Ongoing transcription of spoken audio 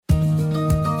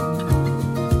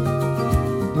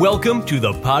Welcome to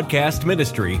the podcast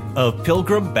ministry of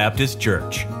Pilgrim Baptist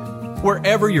Church.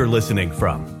 Wherever you're listening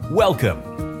from,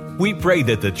 welcome. We pray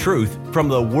that the truth from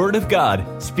the Word of God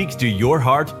speaks to your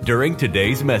heart during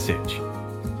today's message.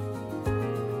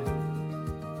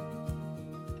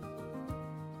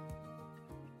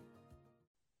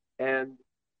 And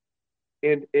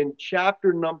in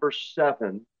chapter number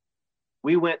 7,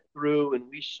 we went through and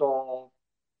we saw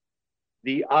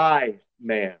the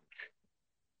I-man.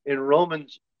 In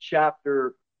Romans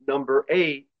chapter number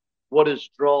 8, what is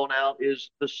drawn out is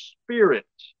the Spirit,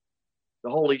 the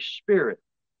Holy Spirit.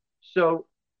 So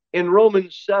in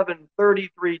Romans 7,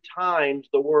 33 times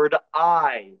the word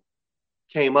I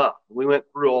came up. We went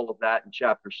through all of that in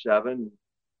chapter 7.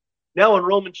 Now in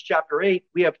Romans chapter 8,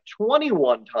 we have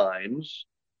 21 times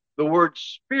the word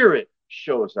Spirit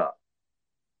shows up.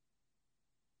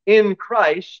 In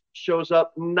Christ shows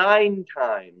up 9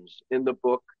 times in the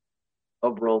book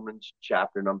of Romans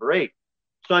chapter number 8.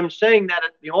 So I'm saying that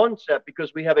at the onset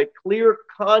because we have a clear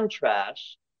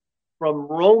contrast from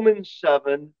Romans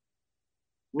 7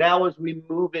 now as we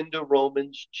move into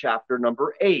Romans chapter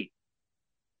number 8.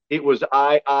 It was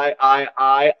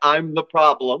I'm the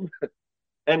problem.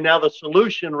 And now the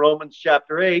solution, Romans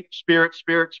chapter 8, Spirit,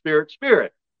 Spirit, Spirit,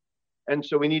 Spirit. And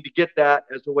so we need to get that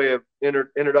as a way of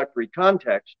introductory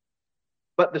context.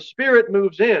 But the Spirit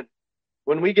moves in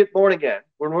when we get born again,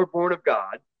 when we're born of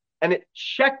God, and it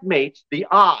checkmates the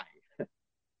I.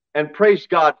 And praise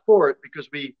God for it, because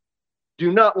we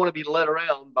do not want to be led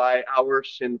around by our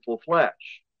sinful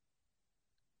flesh.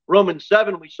 Romans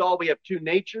 7, we saw we have 2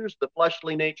 natures, the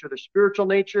fleshly nature, the spiritual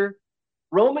nature.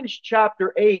 Romans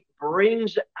chapter 8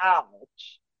 brings out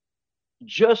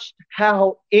just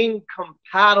how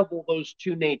incompatible those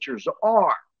 2 natures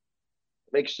are.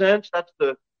 Makes sense? That's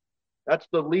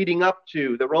the leading up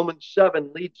to, the Romans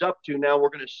 7 leads up to. Now we're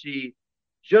going to see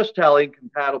just how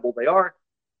incompatible they are.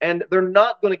 And they're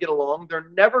not going to get along. They're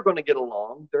never going to get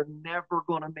along. They're never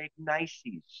going to make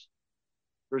niceties.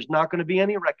 There's not going to be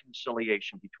any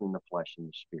reconciliation between the flesh and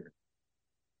the spirit.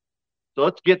 So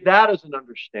let's get that as an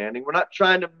understanding. We're not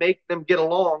trying to make them get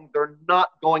along. They're not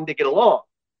going to get along.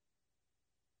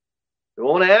 So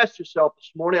I want to ask yourself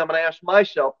this morning, I'm going to ask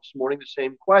myself this morning the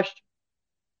same question.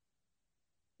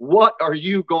 What are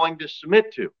you going to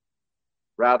submit to?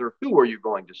 Rather, who are you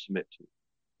going to submit to?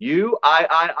 You,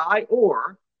 I,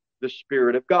 or the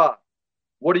Spirit of God?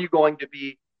 What are you going to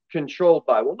be controlled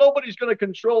by? Well, nobody's going to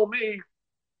control me.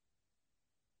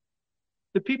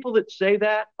 The people that say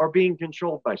that are being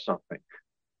controlled by something.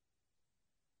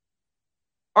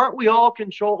 Aren't we all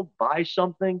controlled by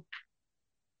something?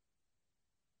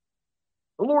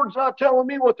 The Lord's not telling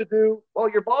me what to do.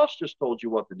 Well, your boss just told you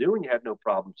what to do, and you had no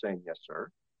problem saying yes, sir.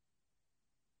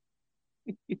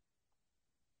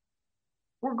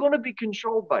 We're going to be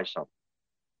controlled by something.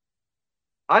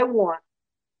 I want,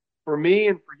 for me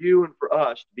and for you and for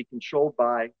us, to be controlled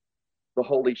by the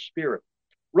Holy Spirit.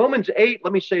 Romans 8,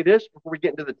 let me say this before we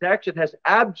get into the text, it has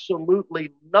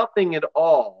absolutely nothing at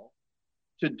all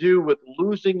to do with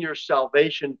losing your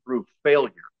salvation through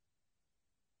failure.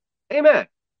 Amen.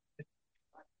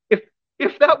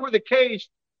 If that were the case,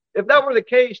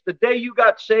 the day you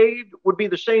got saved would be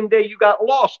the same day you got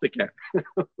lost again.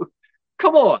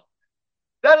 Come on.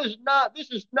 This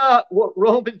is not what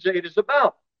Romans 8 is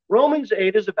about. Romans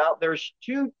 8 is about there's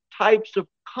 2 types of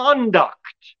conduct.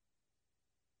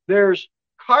 There's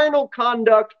carnal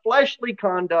conduct, fleshly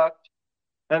conduct,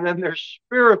 and then there's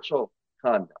spiritual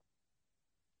conduct.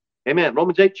 Amen.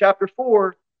 Romans 8, chapter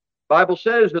 4, Bible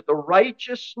says that the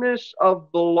righteousness of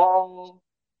the law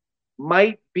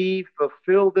might be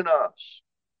fulfilled in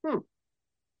us.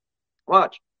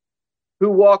 Watch. Who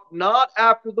walk not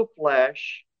after the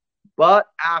flesh, but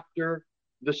after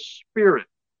the Spirit.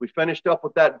 We finished up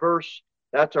with that verse.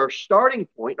 That's our starting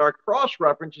point. Our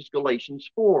cross-reference is Galatians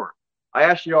 4. I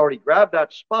actually already grabbed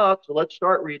that spot, so let's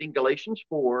start reading Galatians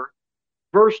 4,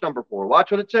 verse number 4. Watch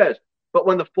what it says. But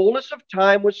when the fullness of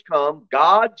time was come,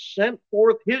 God sent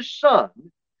forth his Son,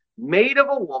 made of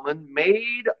a woman,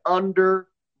 made under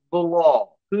the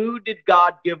law. Who did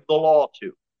God give the law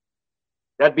to?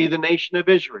 That'd be the nation of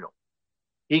Israel.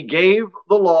 He gave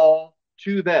the law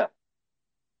to them.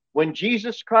 When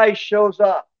Jesus Christ shows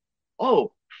up,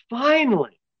 oh,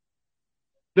 finally,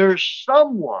 there's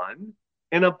someone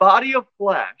in a body of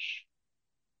flesh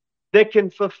that can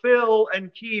fulfill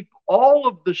and keep all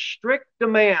of the strict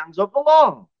demands of the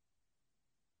law.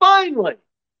 Finally.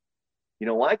 You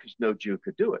know why? Because no Jew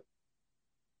could do it.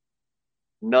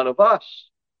 None of us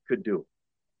could do it.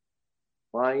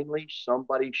 Finally,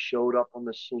 somebody showed up on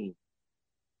the scene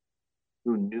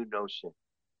who knew no sin.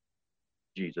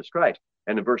 Jesus Christ.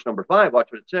 And in verse number 5, watch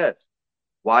what it says.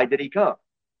 Why did he come?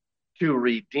 To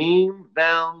redeem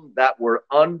them that were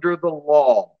under the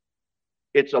law.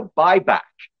 It's a buyback.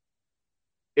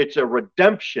 It's a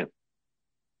redemption.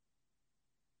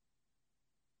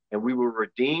 And we were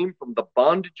redeemed from the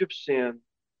bondage of sin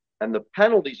and the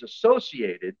penalties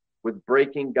associated with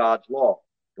breaking God's law.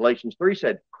 Galatians 3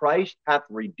 said, Christ hath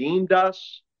redeemed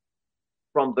us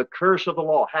from the curse of the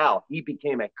law. How? He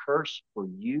became a curse for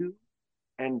you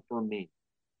and for me.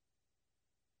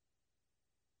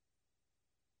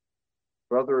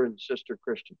 Brother and sister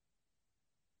Christian,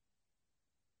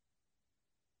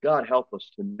 God help us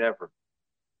to never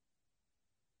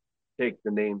take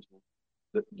the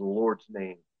Lord's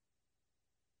name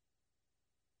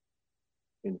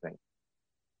in vain.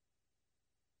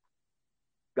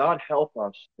 God help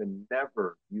us to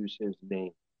never use his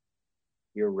name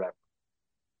irreverently.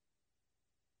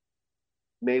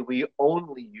 May we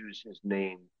only use his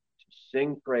name to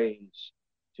sing praise,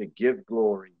 to give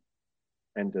glory,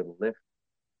 and to lift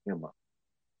him up.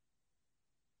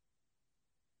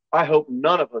 I hope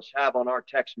none of us have on our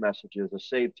text messages a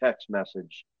saved text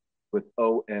message with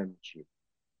OMG.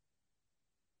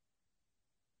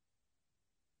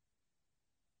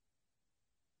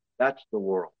 That's the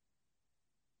world.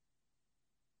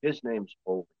 His name's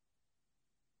holy.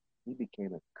 He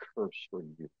became a curse for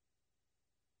you.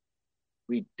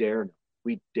 We dare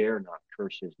not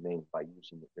curse his name by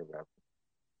using it irreverently.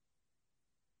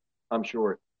 I'm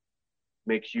sure it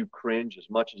makes you cringe as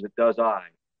much as it does I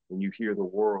when you hear the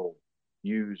world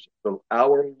use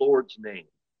our Lord's name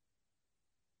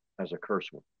as a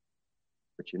curse word.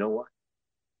 But you know what?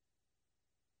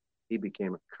 He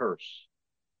became a curse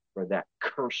for that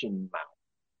cursing mouth.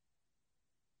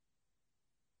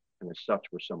 And as such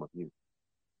were some of you.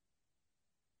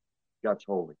 God's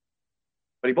holy.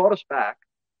 But he brought us back.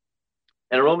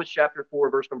 And in Romans chapter 4,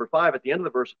 verse number 5, at the end of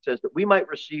the verse, it says that we might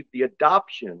receive the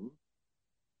adoption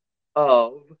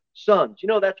of sons. You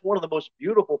know, that's one of the most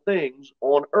beautiful things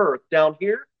on earth down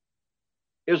here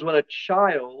is when a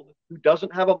child who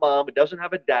doesn't have a mom, who doesn't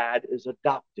have a dad, is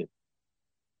adopted.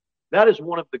 That is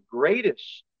one of the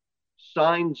greatest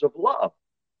signs of love.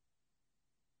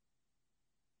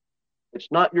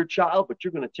 It's not your child, but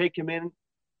you're going to take him in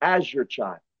as your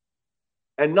child.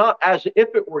 And not as if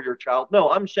it were your child. No,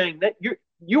 I'm saying that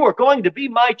you are going to be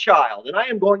my child, and I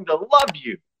am going to love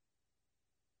you.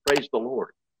 Praise the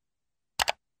Lord.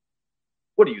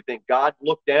 What do you think? God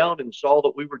looked down and saw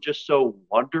that we were just so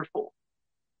wonderful?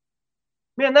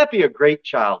 Man, that'd be a great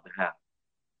child to have.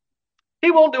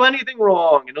 He won't do anything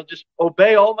wrong, and he'll just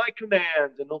obey all my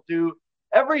commands, and he'll do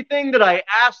everything that I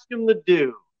ask him to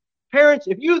do. Parents,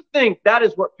 if you think that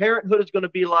is what parenthood is going to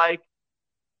be like,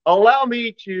 allow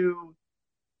me to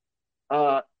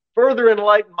further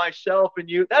enlighten myself and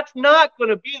you. That's not going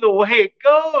to be the way it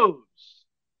goes.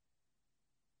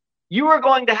 You are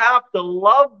going to have to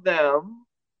love them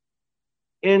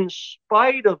in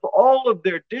spite of all of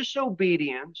their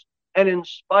disobedience and in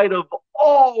spite of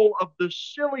all of the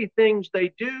silly things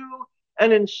they do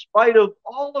and in spite of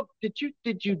all of, did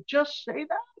you just say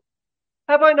that?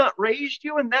 Have I not raised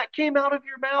you and that came out of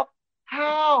your mouth?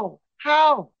 How?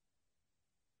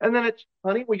 And then it's,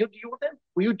 honey, will you deal with him?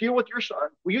 Will you deal with your son?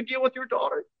 Will you deal with your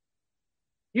daughter?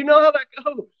 You know how that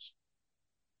goes.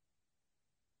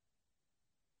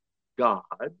 God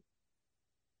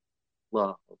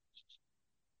loves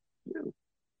you.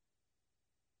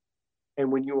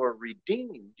 And when you are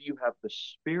redeemed, you have the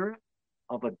spirit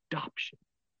of adoption.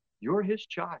 You're his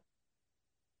child.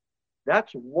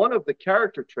 That's one of the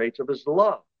character traits of his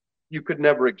love. You could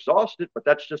never exhaust it, but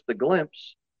that's just a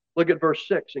glimpse. Look at verse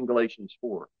 6 in Galatians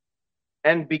 4.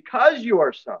 And because you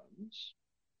are sons,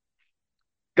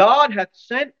 God hath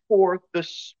sent forth the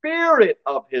Spirit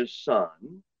of his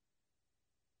Son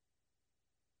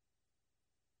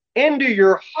into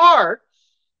your hearts,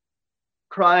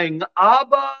 crying,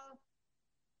 Abba,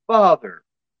 Father.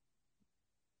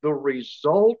 The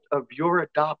result of your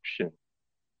adoption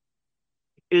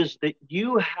is that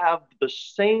you have the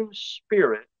same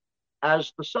Spirit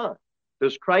as the Son.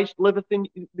 Does Christ liveth in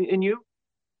you?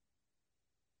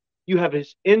 You have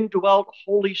his indwelt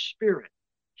Holy Spirit.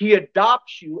 He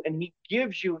adopts you and he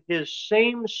gives you his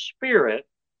same Spirit.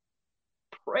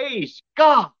 Praise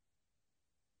God.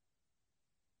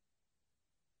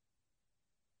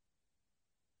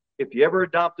 If you ever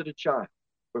adopted a child,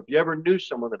 or if you ever knew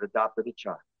someone that adopted a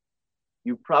child,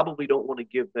 you probably don't want to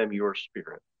give them your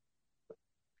spirit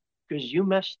because you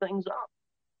mess things up.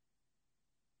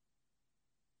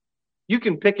 You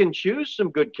can pick and choose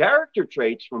some good character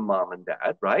traits from mom and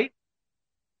dad, right?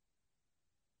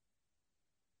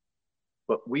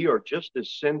 But we are just as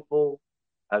sinful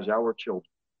as our children.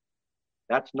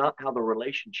 That's not how the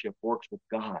relationship works with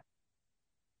God.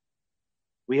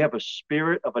 We have a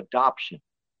spirit of adoption,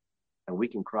 and we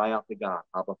can cry out to God,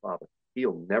 Abba, Father.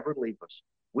 He'll never leave us.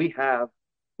 We have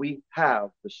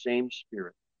the same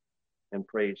spirit, and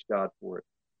praise God for it.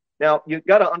 Now, you've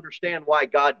got to understand why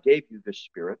God gave you this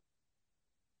spirit,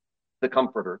 the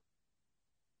comforter.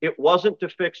 It wasn't to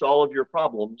fix all of your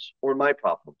problems or my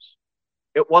problems.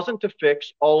 It wasn't to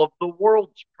fix all of the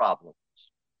world's problems.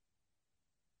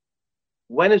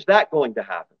 When is that going to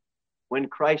happen? When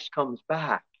Christ comes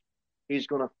back, he's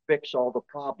going to fix all the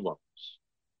problems.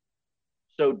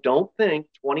 So don't think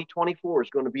 2024 is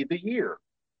going to be the year.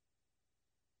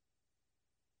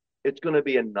 It's going to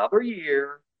be another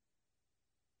year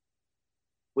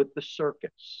with the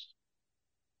circus.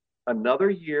 Another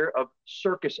year of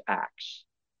circus acts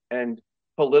and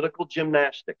political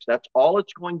gymnastics. That's all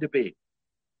it's going to be.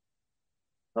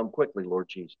 Come quickly, Lord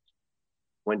Jesus.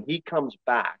 When he comes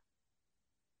back,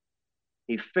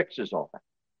 he fixes all that.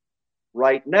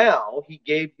 Right now, he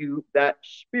gave you that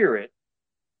spirit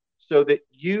so that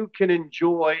you can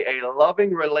enjoy a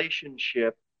loving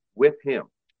relationship with him.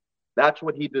 That's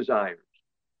what he desires.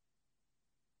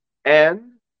 And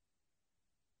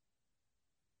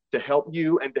to help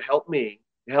you and to help me,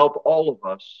 to help all of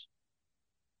us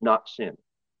not sin.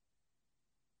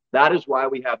 That is why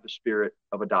we have the spirit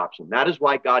of adoption. That is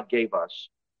why God gave us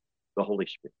the Holy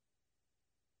Spirit.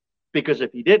 Because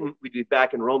if he didn't, we'd be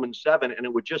back in Romans 7, and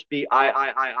it would just be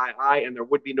I, and there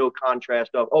would be no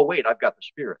contrast of, oh, wait, I've got the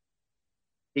Spirit.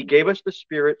 He gave us the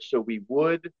Spirit so we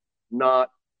would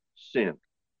not sin.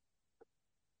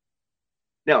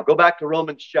 Now, go back to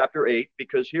Romans chapter 8,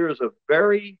 because here is a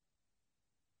very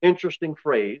interesting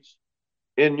phrase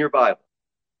in your Bible.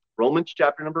 Romans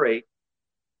chapter number 8,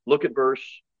 look at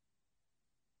verse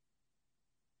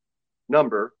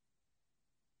number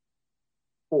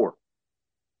 4.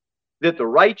 That the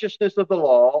righteousness of the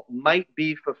law might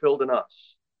be fulfilled in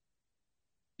us.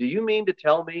 Do you mean to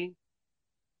tell me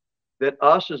that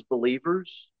us as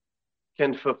believers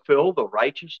can fulfill the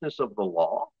righteousness of the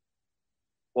law?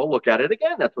 Well, look at it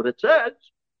again. That's what it says.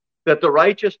 That the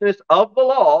righteousness of the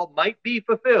law might be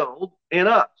fulfilled in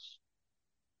us.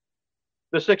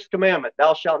 The sixth commandment,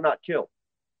 thou shalt not kill.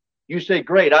 You say,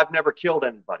 great, I've never killed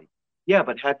anybody. Yeah,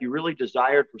 but have you really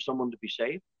desired for someone to be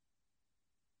saved?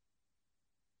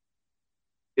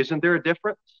 Isn't there a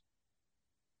difference?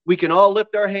 We can all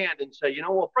lift our hand and say, you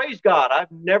know, well, praise God,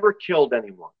 I've never killed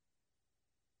anyone.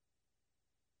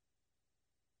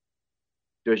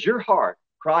 Does your heart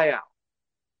cry out,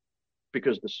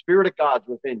 because the Spirit of God's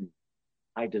within you,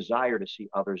 I desire to see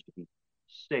others to be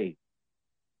saved?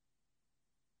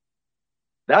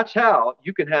 That's how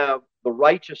you can have the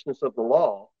righteousness of the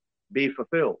law be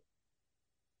fulfilled.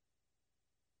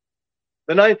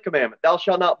 The ninth commandment, thou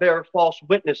shalt not bear false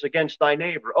witness against thy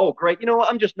neighbor. Oh, great. You know what?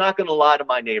 I'm just not going to lie to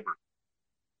my neighbor.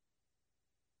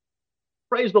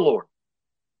 Praise the Lord.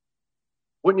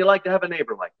 Wouldn't you like to have a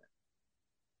neighbor like that?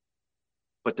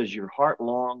 But does your heart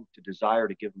long to desire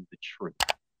to give them the truth?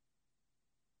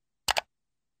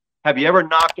 Have you ever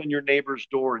knocked on your neighbor's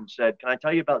door and said, can I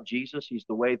tell you about Jesus? He's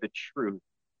the way, the truth,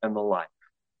 and the life.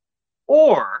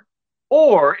 Or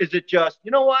is it just,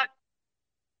 you know what?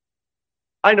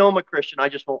 I know I'm a Christian. I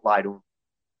just won't lie to him.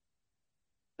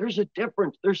 There's a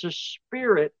difference. There's a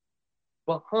spirit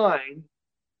behind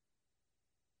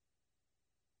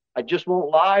I just won't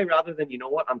lie rather than, you know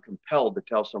what? I'm compelled to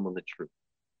tell someone the truth.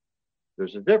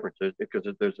 There's a difference because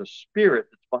there's a spirit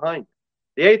that's behind it.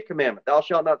 The eighth commandment, thou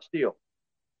shalt not steal.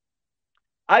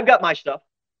 I've got my stuff.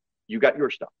 You got your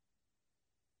stuff.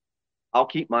 I'll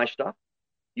keep my stuff.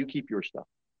 You keep your stuff.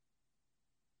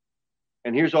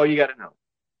 And here's all you got to know.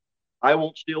 I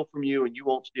won't steal from you and you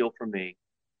won't steal from me.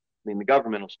 I mean, the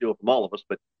government will steal from all of us,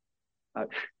 but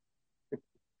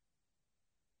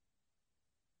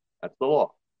that's the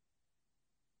law.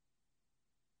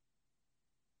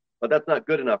 But that's not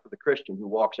good enough for the Christian who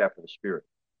walks after the Spirit.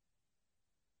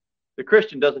 The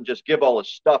Christian doesn't just give all his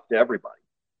stuff to everybody.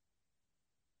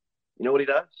 You know what he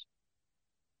does?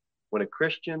 When a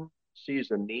Christian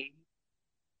sees a need,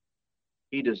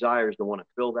 he desires to want to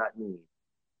fill that need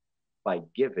by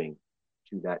giving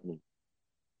to that need.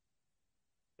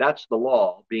 That's the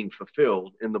law being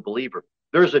fulfilled in the believer.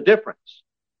 There's a difference.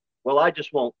 Well, I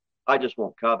just won't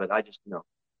covet. No.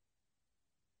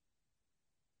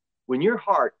 When your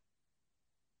heart,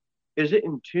 is it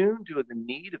in tune to the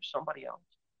need of somebody else?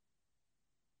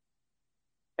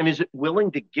 And is it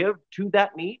willing to give to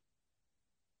that need?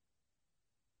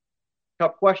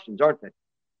 Tough questions, aren't they?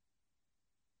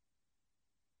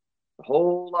 A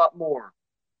whole lot more.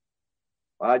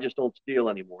 I just don't steal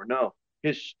anymore. No.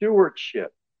 His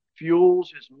stewardship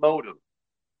fuels his motive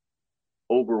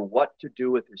over what to do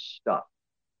with his stuff.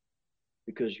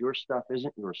 Because your stuff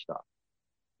isn't your stuff.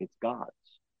 It's God's.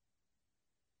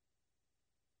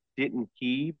 Didn't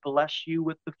he bless you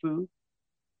with the food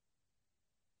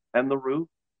and the roof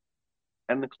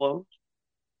and the clothes?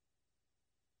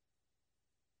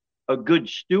 A good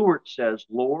steward says,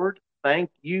 Lord,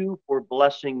 thank you for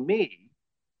blessing me.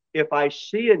 If I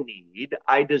see a need,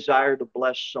 I desire to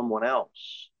bless someone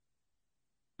else.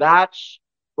 That's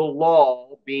the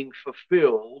law being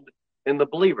fulfilled in the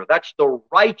believer. That's the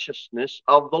righteousness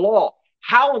of the law.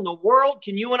 How in the world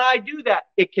can you and I do that?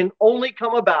 It can only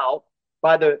come about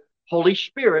by the Holy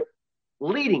Spirit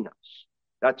leading us.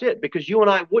 That's it. Because you and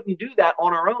I wouldn't do that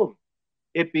on our own.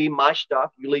 It'd be my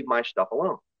stuff, you leave my stuff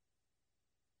alone.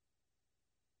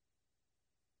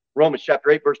 Romans chapter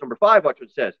 8, verse number 5, watch what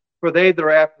it says. For they that are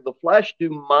after the flesh do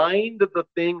mind the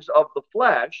things of the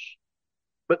flesh,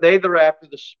 but they that are after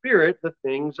the Spirit, the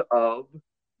things of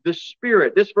the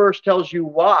Spirit. This verse tells you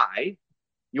why.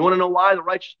 You want to know why the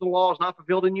righteousness of the law is not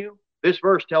fulfilled in you? This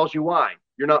verse tells you why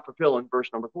you're not fulfilling verse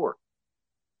number 4.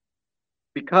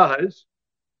 Because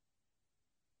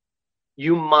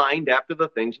you mind after the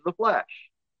things of the flesh.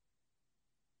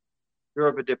 They're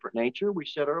of a different nature. We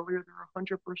said earlier they're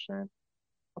 100%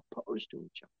 opposed to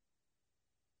each other.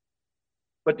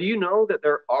 But do you know that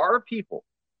there are people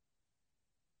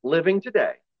living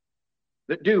today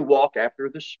that do walk after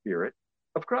the Spirit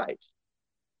of Christ?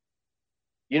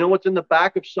 You know what's in the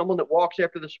back of someone that walks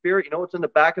after the Spirit? You know what's in the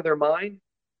back of their mind?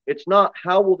 It's not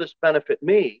how will this benefit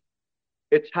me?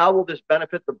 It's how will this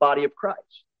benefit the body of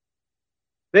Christ?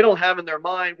 They don't have in their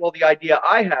mind, well, the idea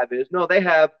I have is, no, they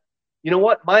have, you know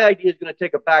what? My idea is going to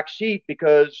take a back seat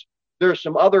because there's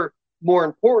some other more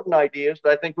important ideas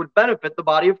that I think would benefit the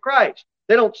body of Christ.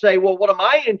 They don't say, well, what am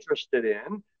I interested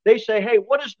in? They say, hey,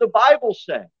 what does the Bible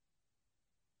say?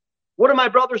 What are my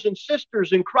brothers and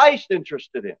sisters in Christ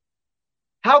interested in?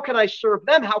 How can I serve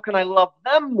them? How can I love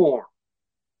them more?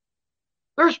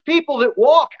 There's people that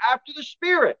walk after the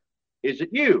Spirit. Is it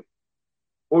you?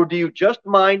 Or do you just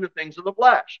mind the things of the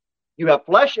flesh? You have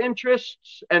flesh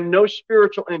interests and no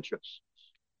spiritual interests.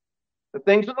 The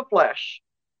things of the flesh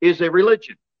is a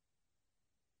religion.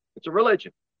 It's a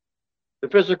religion. The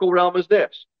physical realm is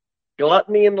this: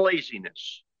 gluttony and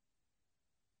laziness.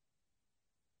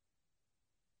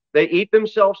 They eat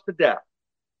themselves to death.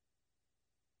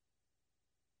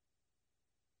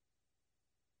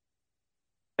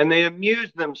 And they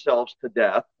amuse themselves to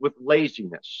death with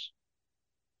laziness.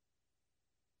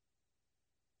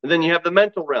 And then you have the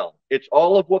mental realm. It's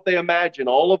all of what they imagine,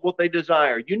 all of what they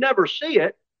desire. You never see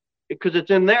it because it's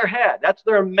in their head. That's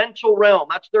their mental realm.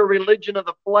 That's their religion of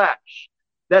the flesh,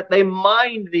 that they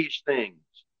mind these things.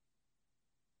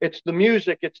 It's the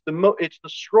music, it's the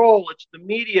scroll, it's the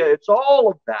media, it's all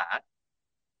of that.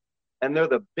 And they're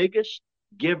the biggest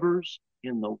givers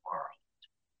in the world.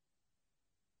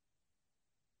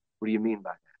 What do you mean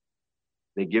by that?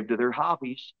 They give to their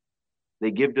hobbies.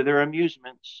 They give to their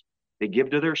amusements. They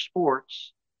give to their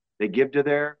sports. They give to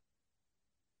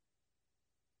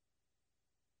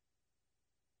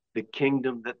the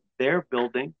kingdom that they're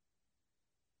building.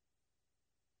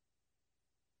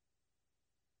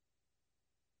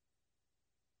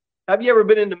 Have you ever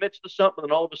been in the midst of something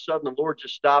and all of a sudden the Lord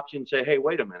just stops you and say, hey,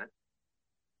 wait a minute.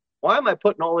 Why am I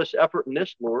putting all this effort in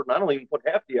this, Lord? And I don't even put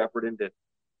half the effort into it.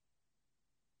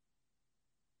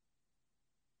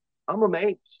 I'm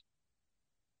amazed.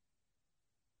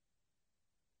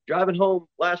 Driving home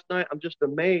last night, I'm just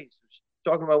amazed.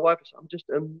 Talking to my wife, I'm just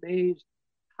amazed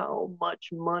how much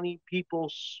money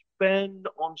people spend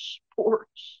on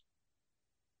sports.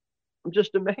 I'm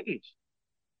just amazed.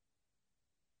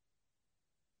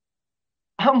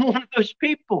 I'm one of those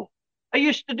people. I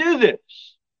used to do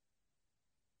this.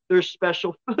 There's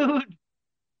special food.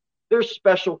 There's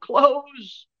special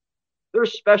clothes.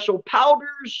 There's special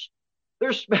powders.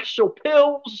 There's special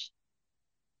pills.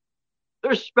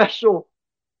 There's special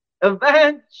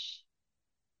events.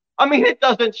 I mean, it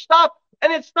doesn't stop.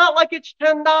 And it's not like it's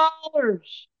 $10.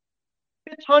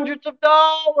 It's hundreds of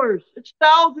dollars. It's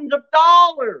thousands of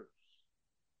dollars.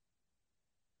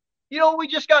 You know, we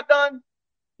just got done.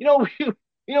 I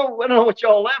don't know what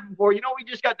y'all laughing for. We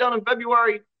just got done in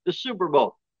February, the Super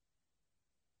Bowl.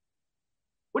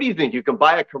 What do you think? You can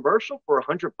buy a commercial for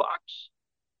 $100?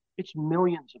 It's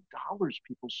millions of dollars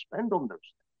people spend on those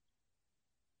things.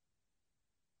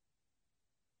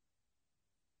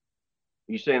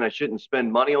 You saying I shouldn't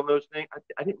spend money on those things?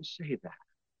 I didn't say that.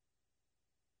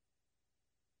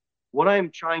 What I am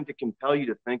trying to compel you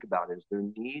to think about is there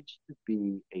needs to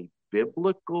be a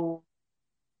biblical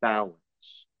balance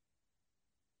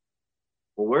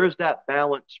Well, where's that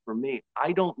balance for me?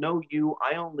 I don't know you.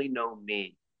 I only know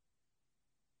me.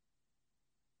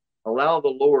 Allow the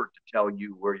Lord to tell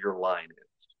you where your line is.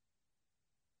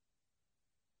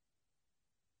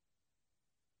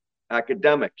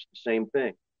 Academics, the same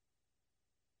thing.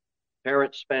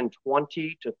 Parents spend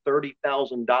 $20,000 to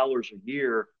 $30,000 a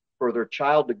year for their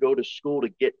child to go to school to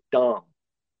get dumb.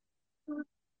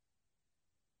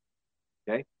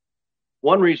 Okay.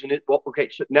 One reason is, well, okay,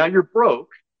 so now you're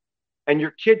broke and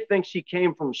your kid thinks he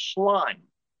came from slime.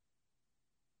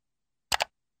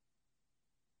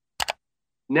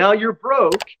 Now you're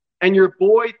broke and your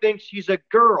boy thinks he's a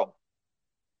girl.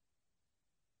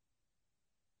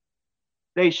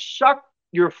 They suck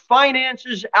your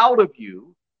finances out of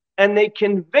you and they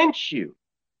convince you.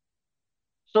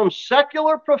 Some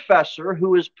secular professor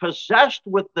who is possessed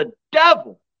with the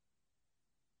devil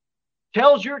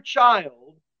tells your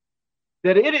child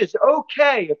that it is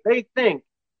okay if they think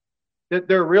that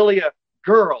they're really a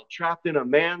girl trapped in a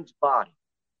man's body.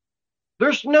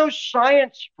 There's no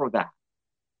science for that.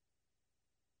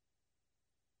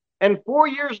 And 4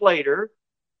 years later,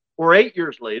 or 8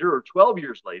 years later, or 12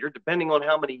 years later, depending on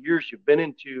how many years you've been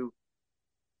into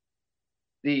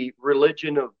the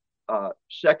religion of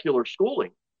secular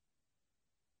schooling,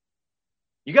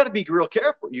 you got to be real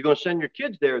careful. You're going to send your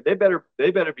kids there. They better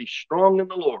be strong in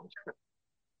the Lord.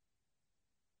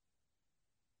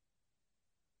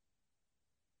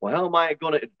 Well, how am I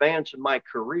going to advance in my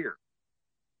career?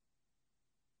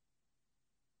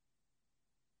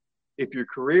 If your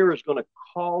career is going to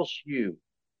cause you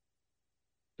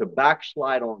to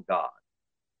backslide on God,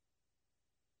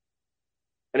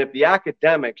 and if the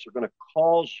academics are going to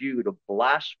cause you to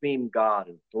blaspheme God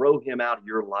and throw him out of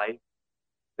your life,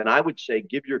 then I would say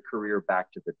give your career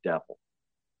back to the devil.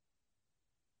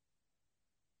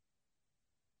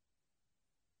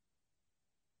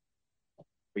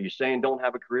 Are you saying don't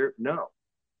have a career? No.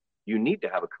 You need to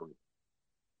have a career,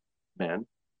 man.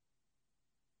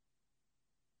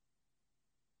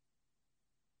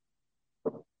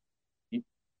 You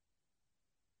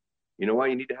know why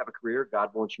you need to have a career?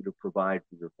 God wants you to provide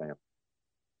for your family.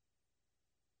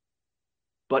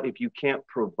 But if you can't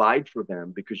provide for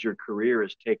them because your career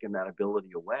has taken that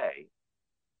ability away,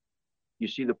 you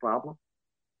see the problem?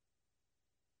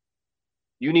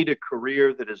 You need a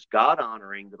career that is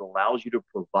God-honoring, that allows you to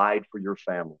provide for your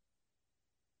family.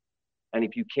 And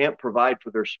if you can't provide for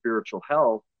their spiritual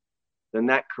health, then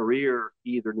that career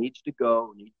either needs to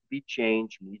go, needs to be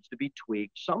changed, needs to be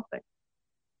tweaked, something.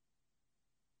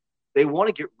 They want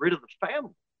to get rid of the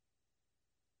family.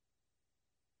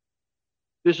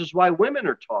 This is why women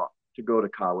are taught to go to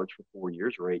college for 4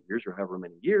 years or 8 years or however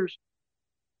many years.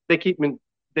 They keep them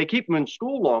in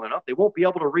school long enough, they won't be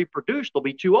able to reproduce. They'll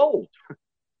be too old.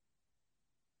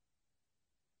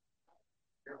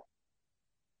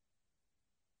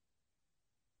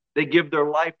 They give their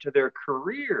life to their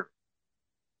career.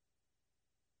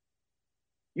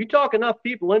 You talk enough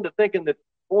people into thinking that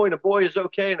boy and a boy is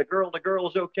okay and a girl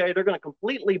is okay, they're going to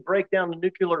completely break down the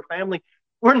nuclear family.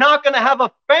 We're not going to have a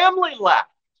family left.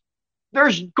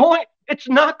 It's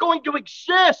not going to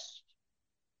exist.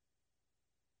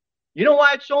 You know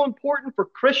why it's so important for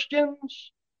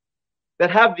Christians that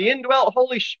have the indwelt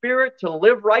Holy Spirit to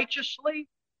live righteously?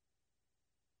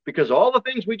 Because all the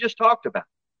things we just talked about.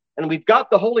 And we've got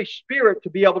the Holy Spirit to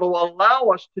be able to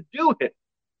allow us to do it.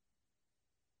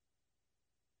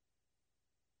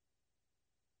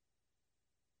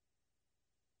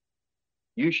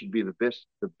 You should be the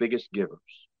biggest givers.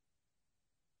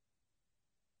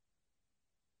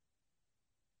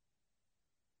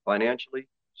 Financially,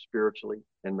 spiritually,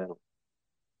 and mentally,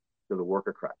 to the work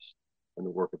of Christ and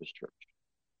the work of his church.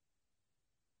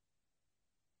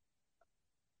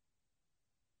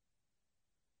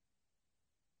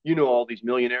 You know, all these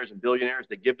millionaires and billionaires,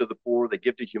 they give to the poor, they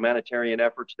give to humanitarian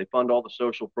efforts, they fund all the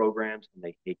social programs, and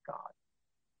they hate God.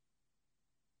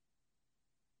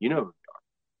 You know who they are.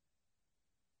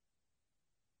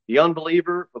 The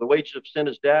unbeliever, for the wages of sin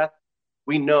is death.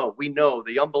 We know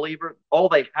the unbeliever, all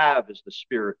they have is the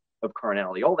spirit of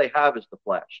carnality. All they have is the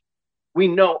flesh. We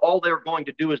know all they're going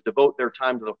to do is devote their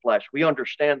time to the flesh. We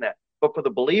understand that. But for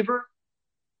the believer,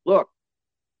 look,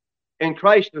 in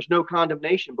Christ, there's no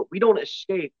condemnation, but we don't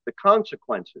escape the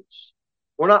consequences.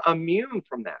 We're not immune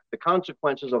from that, the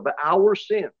consequences of our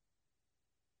sin. And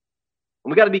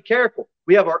we got to be careful.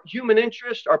 We have our human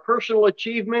interests, our personal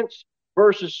achievements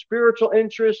versus spiritual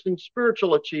interests and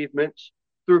spiritual achievements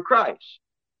through Christ.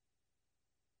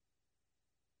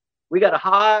 We got a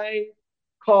high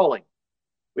calling.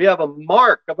 We have a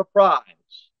mark of a prize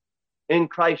in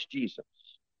Christ Jesus.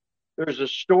 There's a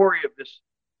story of this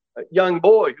young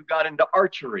boy who got into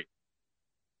archery.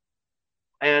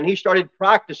 And he started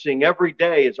practicing every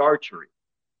day his archery.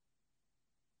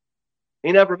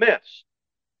 He never missed.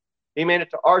 He made it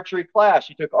to archery class.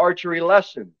 He took archery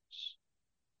lessons.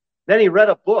 Then he read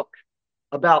a book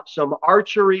about some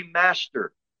archery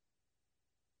master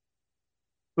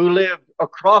who lived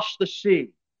across the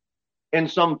sea in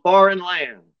some foreign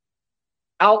land,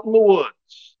 out in the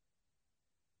woods.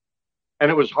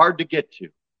 And it was hard to get to.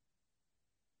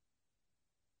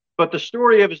 But the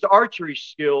story of his archery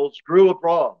skills grew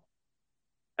abroad.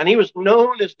 And he was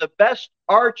known as the best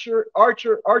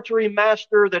archery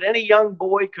master that any young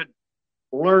boy could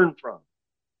learn from.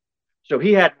 So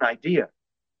he had an idea.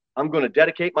 I'm going to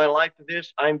dedicate my life to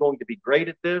this. I'm going to be great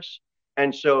at this.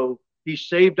 And so he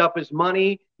saved up his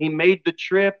money. He made the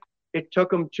trip. It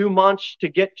took him 2 months to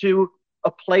get to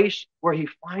a place where he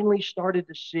finally started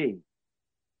to see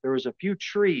there was a few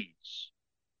trees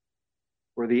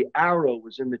where the arrow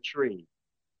was in the tree,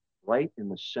 right in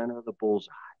the center of the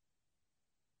bullseye.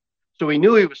 So he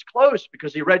knew he was close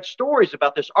because he read stories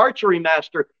about this archery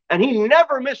master, and he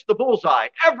never missed the bullseye.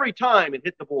 Every time it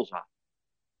hit the bullseye.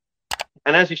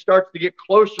 And as he starts to get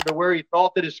closer to where he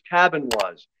thought that his cabin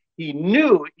was, he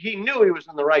knew he was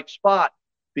in the right spot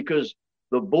because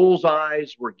the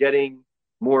bullseyes were getting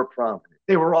more prominent.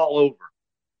 They were all over.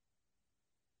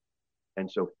 And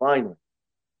so finally,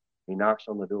 he knocks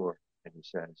on the door and he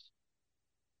says,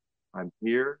 I'm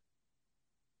here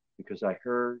because I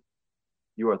heard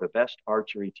you are the best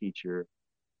archery teacher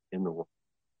in the world.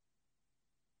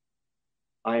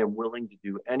 I am willing to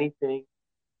do anything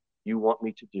you want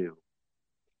me to do.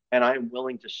 And I am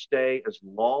willing to stay as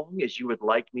long as you would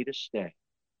like me to stay.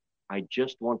 I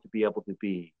just want to be able to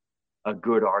be a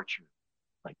good archer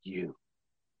like you.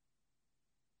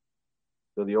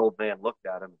 So the old man looked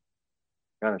at him,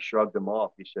 kind of shrugged him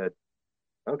off. He said,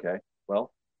 okay,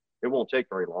 well, it won't take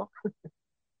very long. The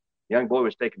young boy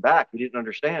was taken back. He didn't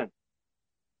understand.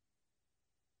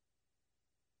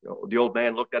 The old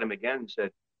man looked at him again and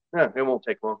said, it won't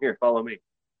take long. Here, follow me.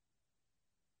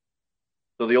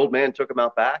 So the old man took him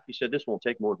out back. He said, this won't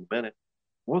take more than a minute.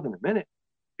 More than a minute?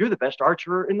 You're the best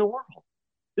archer in the world.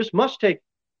 This must take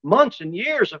months and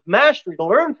years of mastery to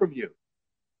learn from you.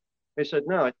 They said,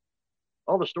 no,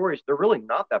 all the stories, they're really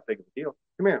not that big of a deal.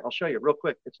 Come here, I'll show you real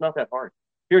quick. It's not that hard.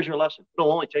 Here's your lesson.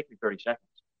 It'll only take me 30 seconds.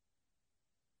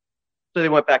 So they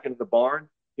went back into the barn.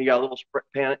 He got a little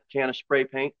can of spray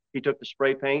paint. He took the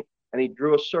spray paint and he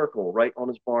drew a circle right on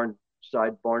his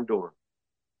side barn door.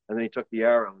 And then he took the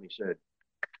arrow and he said,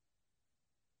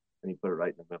 and he put it right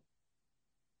in the middle.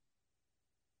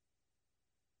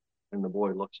 And the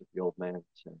boy looks at the old man and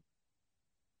says,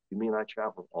 you mean I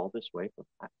traveled all this way for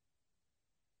that?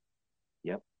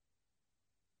 Yep.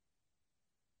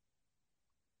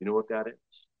 You know what that is?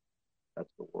 That's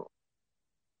the world.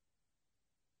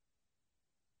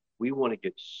 We want to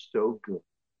get so good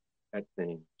at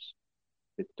things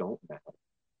that don't matter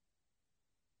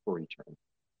for eternity.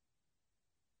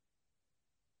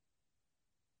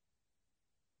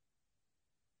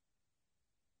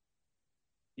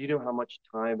 You know how much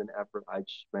time and effort I'd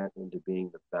spent into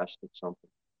being the best at something?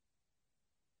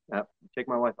 Now, take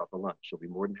my wife out for lunch. She'll be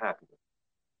more than happy with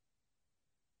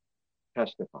it.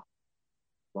 Testify.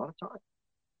 A lot of time.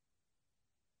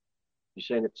 You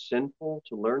saying it's sinful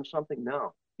to learn something?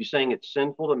 No. You saying it's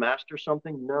sinful to master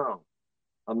something? No,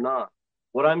 I'm not.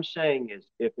 What I'm saying is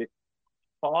if it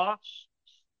costs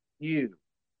you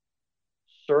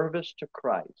service to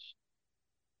Christ,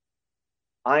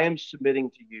 I am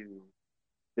submitting to you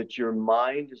that your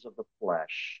mind is of the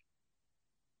flesh,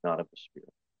 not of the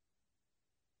spirit.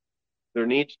 There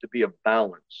needs to be a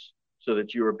balance so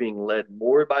that you are being led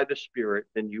more by the Spirit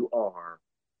than you are,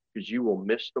 because you will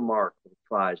miss the mark for the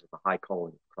prize of the high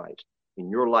calling of Christ in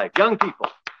your life. Young people,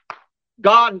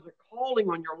 God has a calling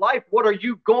on your life. What are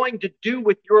you going to do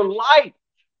with your life?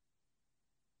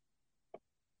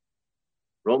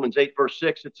 Romans 8, verse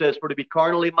 6, it says, for to be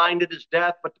carnally minded is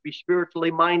death, but to be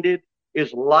spiritually minded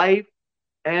is life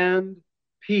and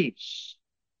peace.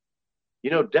 You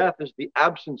know, death is the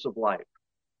absence of life.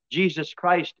 Jesus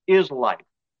Christ is life.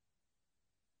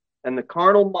 And the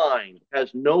carnal mind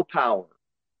has no power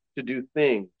to do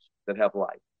things that have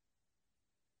life.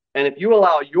 And if you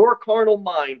allow your carnal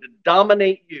mind to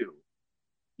dominate you,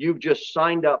 you've just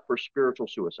signed up for spiritual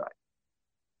suicide.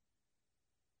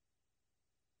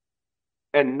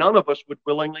 And none of us would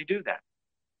willingly do that.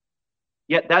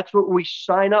 Yet that's what we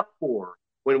sign up for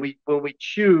when we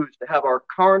choose to have our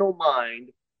carnal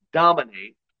mind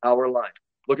dominate our life.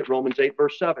 Look at Romans 8,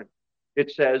 verse 7.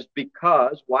 It says,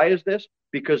 because, why is this?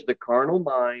 Because the carnal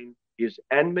mind is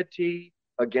enmity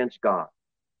against God.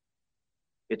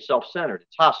 It's self-centered.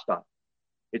 It's hostile.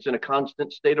 It's in a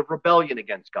constant state of rebellion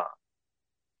against God.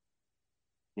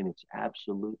 And it's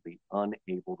absolutely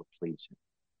unable to please him.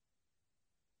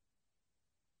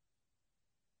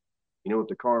 You know what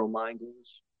the carnal mind is?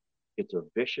 It's a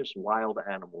vicious, wild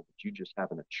animal that you just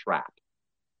have in a trap.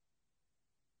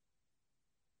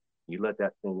 You let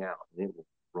that thing out, and it will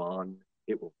run,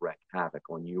 it will wreak havoc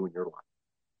on you and your life.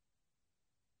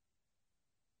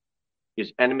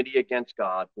 Is enmity against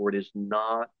God, for it is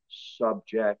not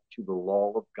subject to the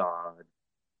law of God,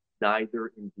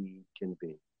 neither indeed can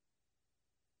be.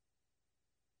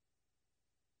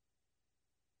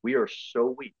 We are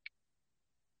so weak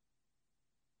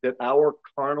that our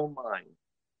carnal mind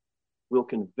will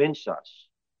convince us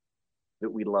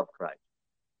that we love Christ.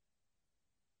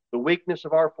 The weakness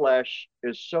of our flesh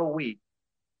is so weak,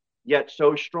 yet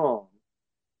so strong,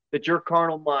 that your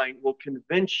carnal mind will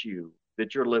convince you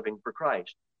that you're living for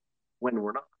Christ when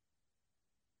we're not.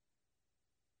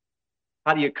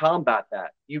 How do you combat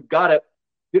that? You've got to,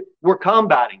 we're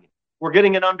combating it. We're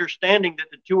getting an understanding that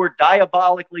the two are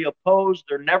diabolically opposed.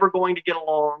 They're never going to get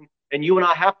along. And you and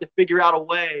I have to figure out a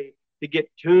way to get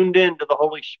tuned into the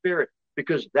Holy Spirit,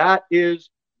 because that is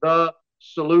the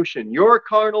solution. Your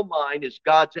carnal mind is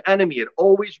God's enemy. It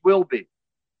always will be.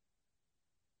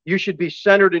 You should be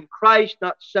centered in Christ,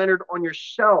 not centered on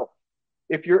yourself.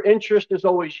 If your interest is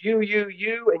always you,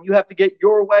 and you have to get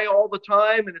your way all the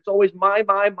time, and it's always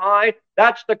my,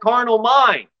 that's the carnal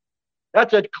mind.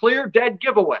 That's a clear, dead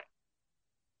giveaway.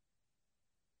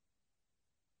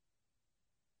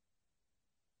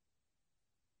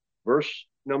 Verse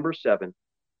number 7.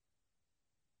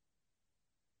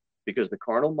 Because the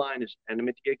carnal mind is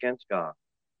enmity against God,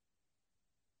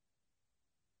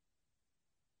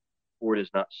 for it is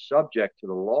not subject to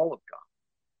the law of God,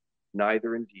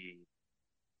 neither indeed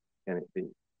can it be.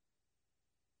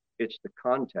 It's the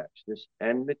context. This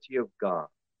enmity of God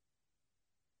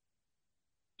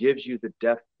gives you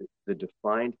the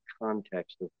defined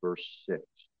context of verse 6.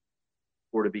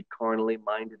 For to be carnally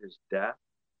minded is death.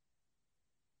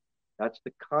 That's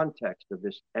the context of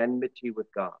this enmity with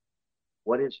God.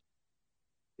 What is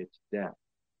it? It's death.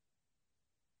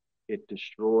 It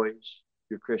destroys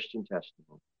your Christian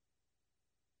testimony,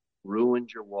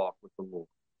 ruins your walk with the Lord.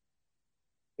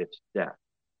 It's death.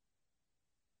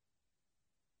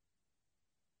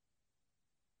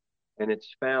 And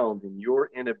it's found in your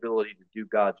inability to do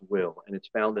God's will. And it's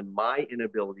found in my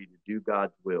inability to do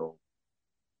God's will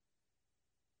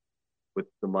with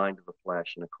the mind of the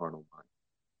flesh and a carnal mind.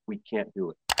 We can't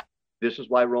do it. This is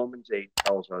why Romans 8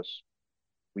 tells us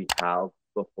we have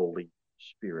the Holy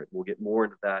Spirit. We'll get more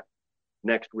into that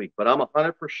next week. But I'm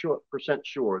 100%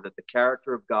 sure that the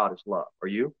character of God is love. Are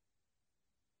you?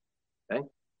 Okay.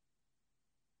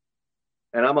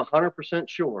 And I'm 100%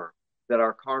 sure that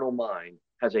our carnal mind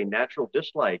has a natural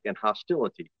dislike and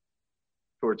hostility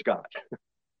towards God,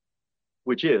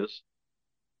 which is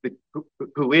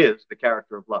who is the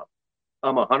character of love.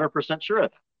 I'm 100% sure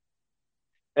of that.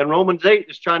 And Romans 8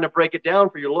 is trying to break it down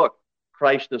for you. Look,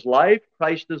 Christ is life,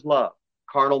 Christ is love.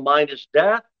 Carnal mind is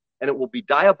death, and it will be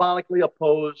diabolically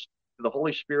opposed to the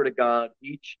Holy Spirit of God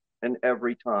each and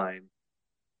every time.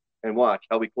 And watch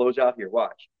how we close out here.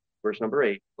 Watch. Verse number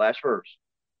 8, last verse.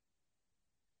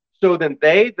 So then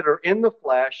they that are in the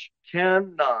flesh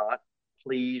cannot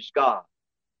please God.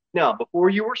 Now, before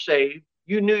you were saved,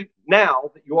 you knew.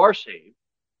 Now that you are saved,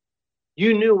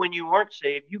 you knew when you weren't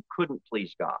saved, you couldn't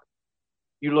please God.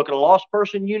 You look at a lost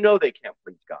person, you know they can't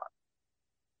please God.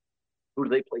 Who do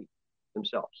they please?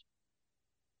 Themselves.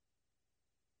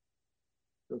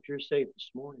 So if you're saved this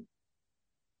morning,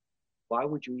 why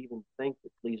would you even think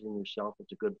that pleasing yourself is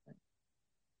a good thing?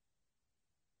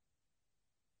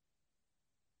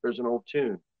 There's an old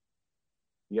tune.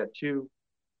 You got two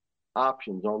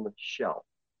options on the shelf: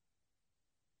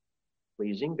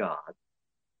 pleasing God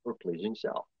or pleasing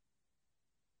self.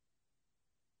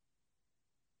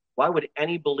 Why would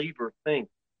any believer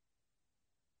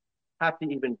have to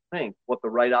even think what the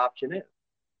right option is?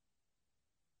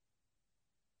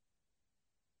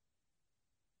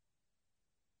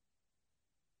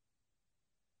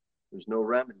 There's no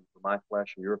remedy for my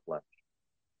flesh or your flesh.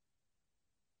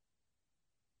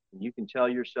 And you can tell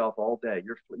yourself all day,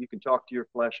 you can talk to your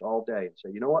flesh all day and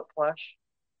say, you know what, flesh?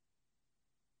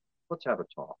 Let's have a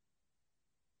talk.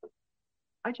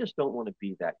 I just don't want to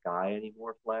be that guy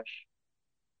anymore, flesh.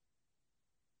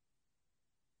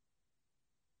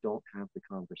 Don't have the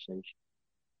conversation.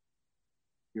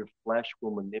 Your flesh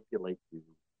will manipulate you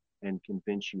and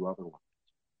convince you otherwise.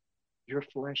 Your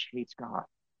flesh hates God.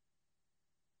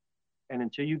 And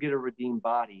until you get a redeemed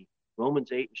body,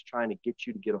 Romans 8 is trying to get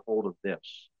you to get a hold of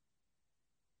this.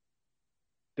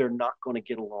 they're not going to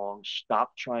get along.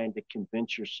 Stop trying to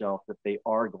convince yourself that they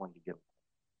are going to get along.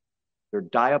 They're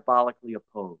diabolically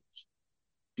opposed.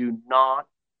 Do not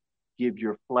give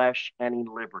your flesh any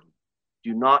liberty.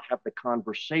 Do not have the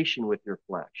conversation with your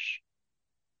flesh.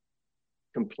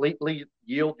 Completely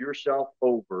yield yourself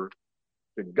over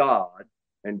to God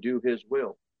and do his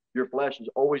will. Your flesh is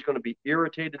always going to be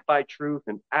irritated by truth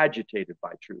and agitated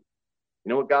by truth. You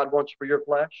know what God wants for your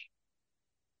flesh?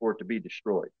 For it to be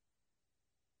destroyed.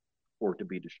 For it to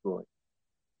be destroyed.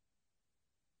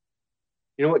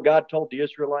 You know what God told the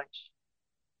Israelites?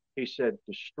 He said,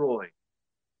 destroy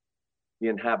the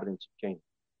inhabitants of Canaan.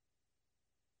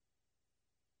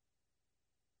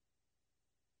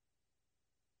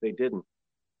 They didn't.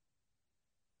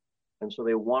 And so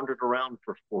they wandered around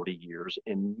for 40 years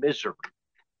in misery.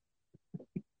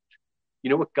 You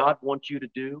know what God wants you to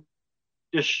do?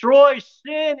 Destroy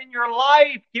sin in your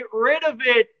life. Get rid of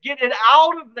it. Get it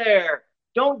out of there.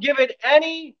 Don't give it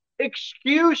any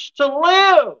excuse to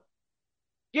live.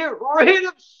 Get rid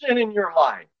of sin in your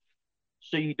life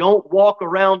so you don't walk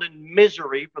around in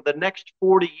misery for the next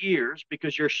 40 years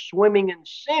because you're swimming in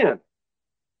sin.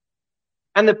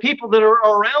 And the people that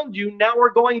are around you now are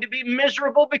going to be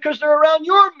miserable because they're around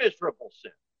your miserable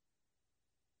sin.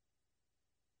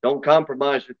 Don't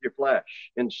compromise with your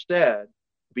flesh. Instead,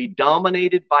 be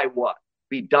dominated by what?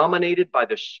 Be dominated by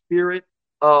the Spirit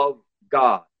of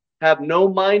God. Have no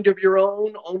mind of your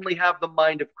own, only have the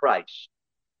mind of Christ.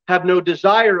 Have no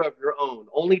desire of your own,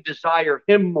 only desire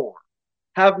him more.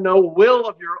 Have no will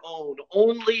of your own,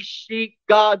 only seek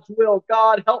God's will.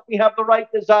 God, help me have the right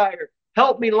desire.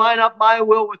 Help me line up my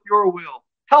will with your will.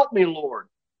 Help me, Lord.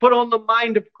 Put on the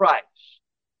mind of Christ.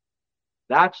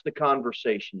 That's the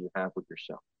conversation you have with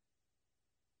yourself.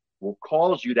 Will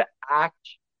cause you to act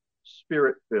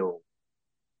Spirit-filled,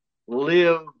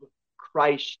 live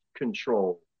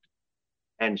Christ-controlled,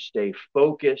 and stay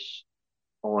focused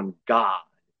on God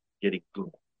getting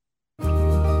glory.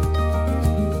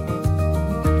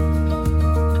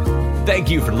 Thank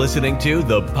you for listening to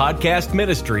the podcast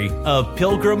ministry of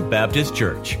Pilgrim Baptist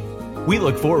Church. We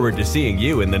look forward to seeing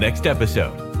you in the next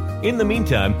episode. In the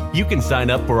meantime, you can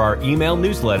sign up for our email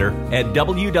newsletter at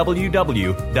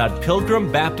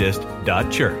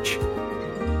www.pilgrimbaptist.church.